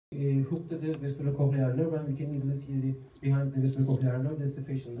Hooked to the vestibular cochlear nerve, and we can easily see behind the vestibular cochlear nerve, there's the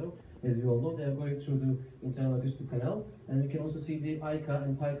facial nerve. As we all know, they are going through the internal acoustic canal, and we can also see the ICA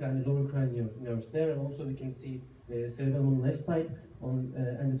and PICA and the lower cranial nerves there, and also we can see the cerebellum on the left side,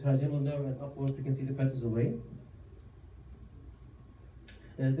 and the trigeminal nerve, and upwards we can see the petrosal vein.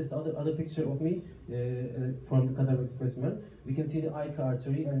 This is the other picture of me from the cadaver specimen. We can see the ICA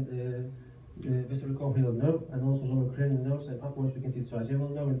artery and the vestibular cochlear nerve, and also lower cranial nerves, and upwards we can see the trigeminal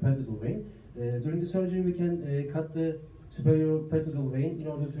nerve and petrosal vein. During the surgery, we can cut the superior petrosal vein in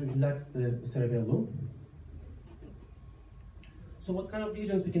order to relax the cerebellum. So what kind of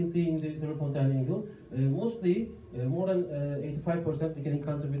lesions we can see in the Cerebellopontine angle? Mostly, more than 85% we can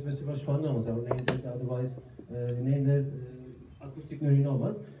encounter with vestibular schwannomas, or named as otherwise named as acoustic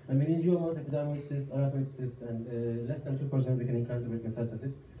neurinomas, and meningiomas, epidermoid cysts, arachnoid cysts, and less than 2% we can encounter with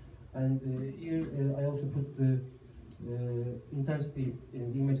metastasis. And here I also put the intensity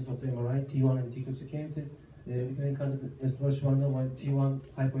in the images of the MRI, T1 and T2 sequences. We can encounter vestibular schwannoma, T1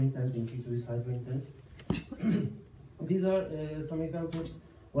 hyperintense and T2 is hyperintense. These are some examples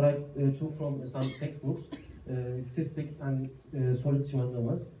what I took from some textbooks, cystic and solid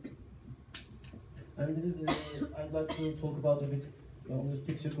schwannomas. And this is, I'd like to talk about a bit on this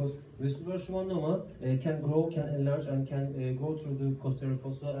picture, because vestibular schwannoma can grow, can enlarge, and can go through the posterior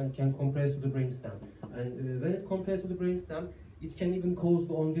fossa and can compress to the brainstem. And when it compresses to the brainstem, it can even cause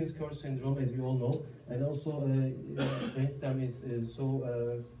the Ondin's curve syndrome, as we all know. And also, brainstem is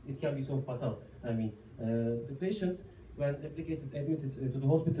it can be so fatal. I mean, the patients, when admitted to the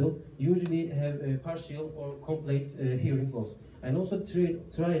hospital, usually have a partial or complete hearing loss. And also, the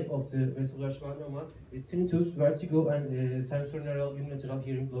triad of the vestibular schwannoma is tinnitus, vertigo, and sensorineural unilateral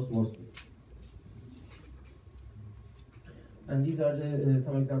hearing loss mostly. And these are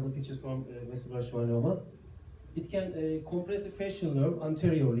some example pictures from vestibular schwannoma. It can compress the facial nerve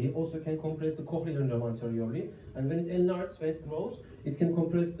anteriorly, also can compress the cochlear nerve anteriorly, and when it enlarges, when it grows, it can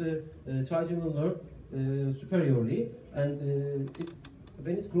compress the trigeminal nerve superiorly, and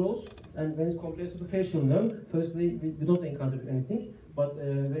when it grows and when it compresses to the facial nerve, firstly we don't encounter anything, but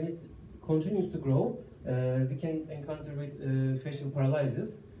when it continues to grow, we can encounter with facial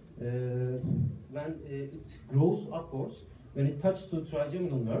paralysis. When it grows upwards, when it touches the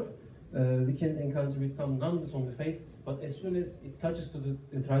trigeminal nerve, we can encounter with some numbness on the face, but as soon as it touches to the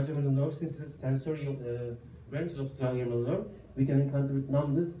trigeminal nerve, since it's sensorial branches of the trigeminal nerve, we can encounter with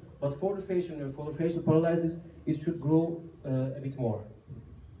numbness. But for the facial nerve, for the facial paralysis, it should grow a bit more.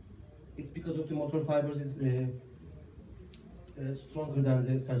 It's because of the motor fibers is stronger than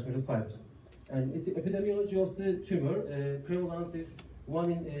the sensorial fibers. And the epidemiology of the tumor, prevalence is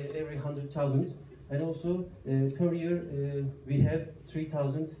 1 in every 100,000, and also per year we have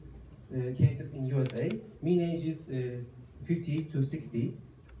 3,000 cases in USA. Mean age is 50 to 60.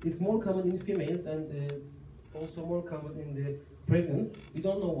 It's more common in females and also more common in the pregnant. We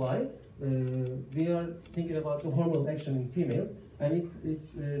don't know why. We are thinking about the hormonal action in females, and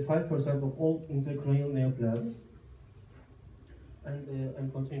it's 5% of all intracranial neoplasms. And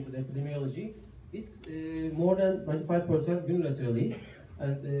I'm continuing to the epidemiology. It's more than 95% unilaterally,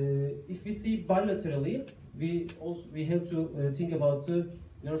 and if we see bilaterally, we have to think about the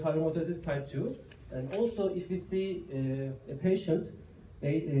neurofibromatosis type 2, and also if we see a patient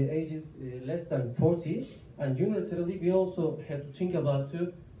age is less than 40, and unilaterally we also have to think about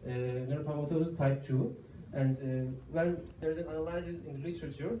the neurofibromatosis type 2, and when there's an analysis in the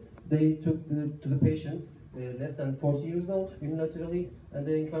literature, they took to the patients less than 40 years old unilaterally, and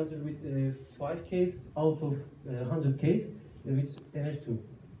they encountered with 5 cases out of 100 cases with NF2.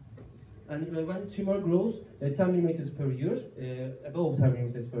 And when the tumor grows 10 millimeters per year, above 10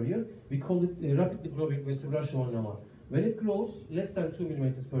 millimeters per year, we call it rapidly growing vestibular schwannoma. When it grows less than 2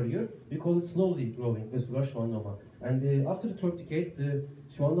 millimeters per year, we call it slowly growing vestibular schwannoma. And after the third decade, the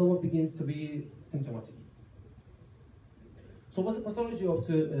schwannoma begins to be symptomatic. So what's the pathology of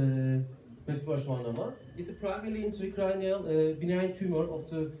the vestibular schwannoma? It's the primarily intracranial benign tumor of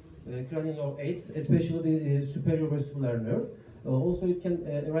the cranial nerve 8, especially the superior vestibular nerve. Also, it can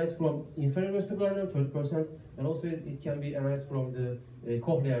arise from inferior vestibular nerve, 30%, and also it can be arise from the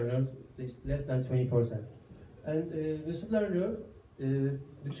cochlear nerve, less than 20%. And vestibular nerve, the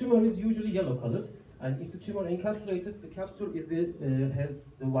tumor is usually yellow colored, and if the tumor encapsulated, the capsule is has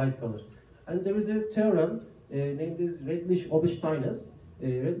the white color. And there is a theorem named as reddish-obistinus.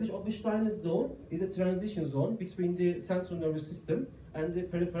 Reddish-obistinus zone is a transition zone between the central nervous system and the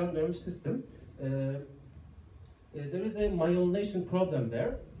peripheral nervous system. There is a myelination problem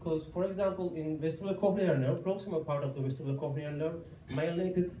there, because, for example, in vestibular cochlear nerve, proximal part of the vestibular cochlear nerve,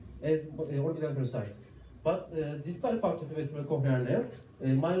 myelinated as orbital sites. But distal part of the vestibular cochlear layer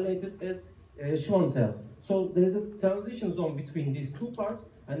myelinated as Schwann cells. So there is a transition zone between these two parts,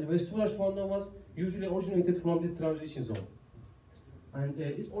 and the vestibular schwannomas usually originated from this transition zone. And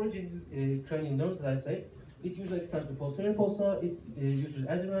its origin is cranial nerves, as I said. It usually extends to posterior fossa. It's usually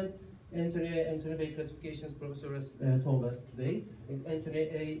adherent. Anthony Bay classifications professor has told us today. Anthony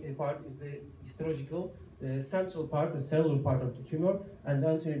A part is the histological central part, the cellular part of the tumor, and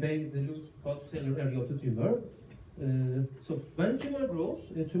Anthony Bay is the loose post-cellular area of the tumor. So when tumor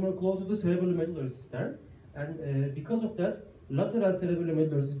grows, a tumor closes the cerebellomedullary system, and because of that, lateral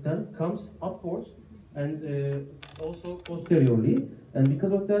cerebellomedullary system comes upwards and also posteriorly. And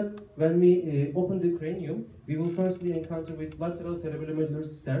because of that, when we open the cranium, we will firstly encounter with lateral cerebellomedullary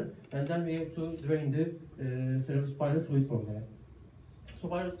system, and then we have to drain the cerebrospinal fluid from there. So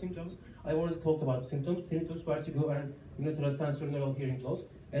viral symptoms, I already talked about symptoms: tinnitus, vertigo, and unilateral sensorineural hearing loss.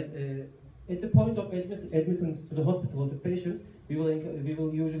 At the point of admittance to the hospital of the patient, we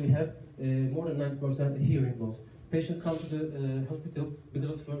will usually have more than 90% hearing loss. Patient comes to the hospital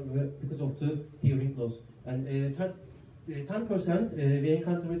because of the hearing loss, and 10% we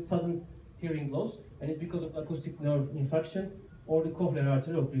encounter with sudden hearing loss, and it's because of acoustic nerve infection or the cochlear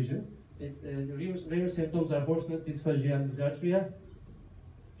arterial occlusion. It's rare symptoms are hoarseness, dysphagia, and dysarthria.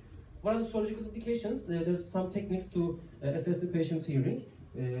 What are the surgical indications? There's some techniques to assess the patient's hearing.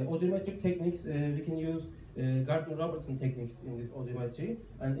 Audiometric techniques, we can use Gardner-Robertson techniques in this audiometry.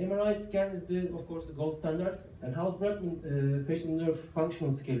 And MRI scan is, of course, the gold standard. And House-Bradman facial nerve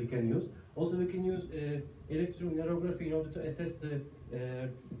functional scale we can use. Also, we can use electroneurography in order to assess the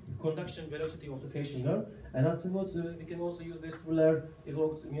conduction velocity of the facial nerve. And afterwards, we can also use vestibular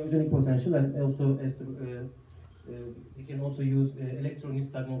evoked myogenic potential, and also we can also use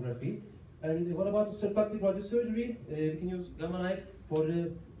electronystagmography. And what about the surplastic radiosurgery? We can use gamma knife for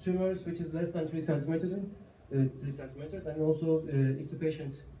the tumors which is less than 3 centimeters, and also if the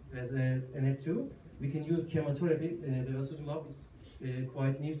patient has an F2, we can use chemotherapy. The Bevacizumab is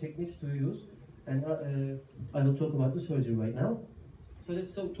quite new technique to use, and I will talk about the surgery right now. So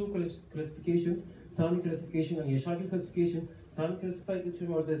there's two classifications: Sami classification and Yaşargil classification. Sami classified the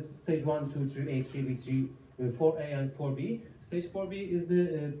tumors as stage 1, 2, 3A, 3B, 4A, and 4B. Stage 4B is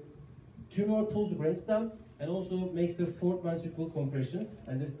the tumor pulls the brainstem and also makes the fourth ventricular compression,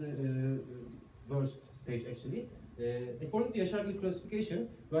 and this is the worst stage actually. According to Yaşargil classification,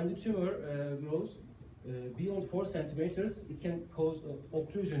 when the tumor grows beyond 4 centimeters, it can cause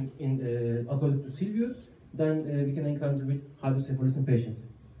occlusion in according to Silvius. Then we can encounter with hydrocephalus in patients.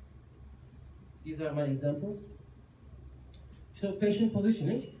 These are my examples. So patient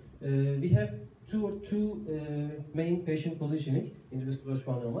positioning, we have two main patient positioning in the vestibular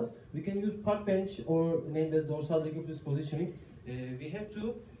schwannomas. We can use park bench or named as dorsal decubitus positioning. We have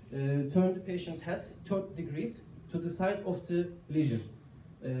to turn the patient's head 30 degrees to the side of the lesion.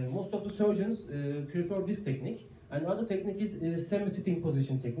 Most of the surgeons prefer this technique. Another technique is semi-sitting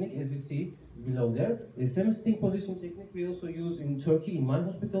position technique, as we see below there. The semi-sitting position technique we also use in Turkey, in my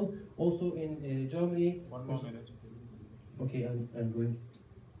hospital, also in Germany. 1 more minute. Okay, I'm going.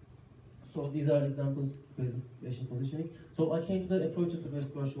 So these are examples of patient positioning. So I came to the approaches to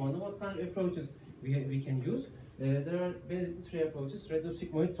vestibular schwannoma. What kind of approaches we can use? There are basically 3 approaches: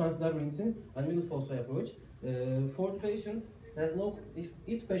 retrosigmoid, translabyrinthine, and middle fossa approach. For the patient,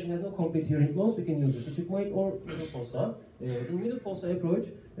 if the patient has no complete hearing loss, we can use retrosigmoid or middle fossa. In middle fossa approach,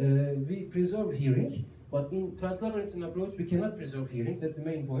 we preserve hearing, but in translabyrinthine approach, we cannot preserve hearing. That's the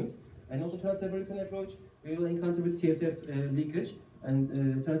main point. And also translabyrinthine approach, we will encounter with CSF leakage, and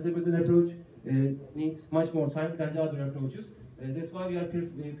translabyrinthine approach needs much more time than the other approaches. That's why we are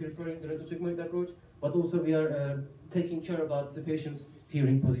preferring the retrosigmoid approach, but also we are taking care about the patient's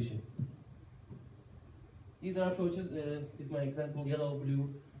hearing position. These are approaches. This is my example: yellow,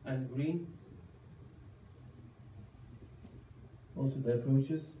 blue, and green. Also the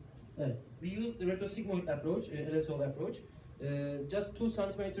approaches. We use the retrosigmoid approach, LSO approach, just 2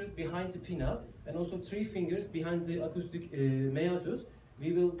 centimeters behind the pinna, and also 3 fingers behind the acoustic meatus.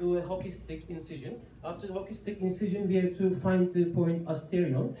 We will do a hockey stick incision. After the hockey stick incision, we have to find the point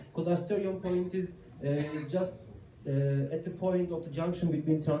asterion, because asterion point is just at the point of the junction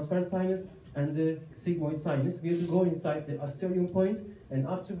between transverse sinus and the sigmoid sinus. We have to go inside the asterion point, and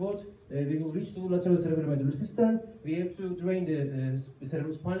afterwards we will reach the lateral cerebellomedullary system. We have to drain the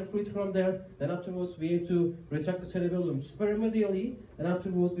cerebrospinal fluid from there. Then afterwards we have to retract the cerebellum supermedially, and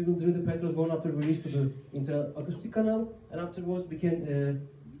afterwards we will drill the petrous bone after we reach to the interacoustic canal, and afterwards we can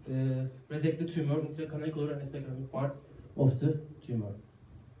resect the tumor into canalicular and extracranial parts of the tumor.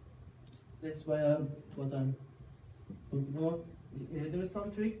 That's why what I'm talking about. There are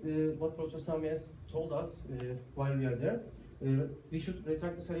some tricks, what Professor Sami has told us while we are there. We should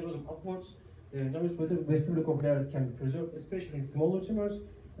retract the cerebellum upwards. Nervous vestibulocochlearis can be preserved, especially in smaller tumors,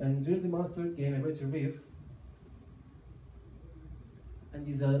 and drill the master, gain a better view. And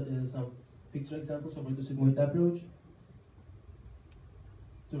these are some picture examples of the sigmoid approach.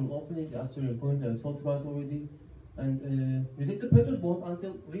 Dural opening, the asterial point I talked about already. And resect the petrous bone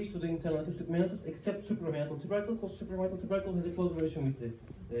until reach to the internal acoustic meatus, except suprameatal tubercle, because suprameatal tubercle has a close relation with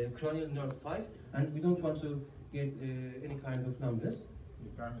the cranial nerve 5, and we don't want to get any kind of numbness.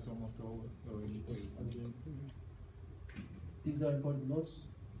 The time is almost over, so these are important notes.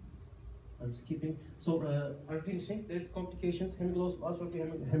 I'm skipping. So I'm finishing. There's complications, hemiglossal atrophy,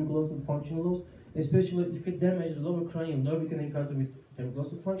 hemiglossal functional loss, especially if it damages the lower cranial nerve, we can encounter with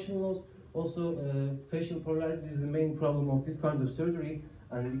hemiglossal functional loss. Also, facial paralysis is the main problem of this kind of surgery,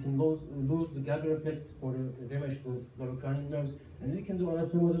 and we can lose the gag reflex for the damage to lower cranial nerves. And we can do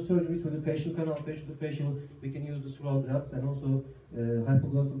anastomosis surgery through the facial canal, facial to facial. We can use the sural grafts, and also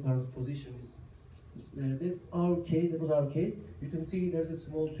hypoglossal transposition is. This our case. That was our case. You can see there's a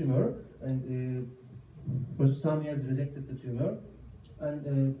small tumor, and Professor Sami has resected the tumor.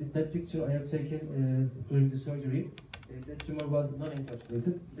 And that picture I have taken during the surgery. The tumor was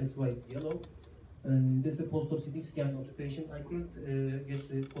non-encapsulated. That's why it's yellow. And this is the post-op CT scan of the patient. I couldn't get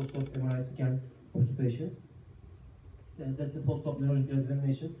the post-op MRI scan of the patient. That's the post-op neurological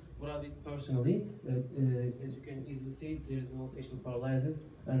examination. What I did personally, as you can easily see, there is no facial paralysis,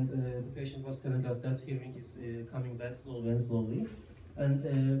 and the patient was telling us that hearing is coming back slowly and slowly. And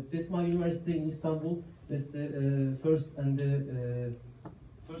this is my university in Istanbul. This is the first and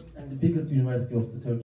the biggest university of the Turkey.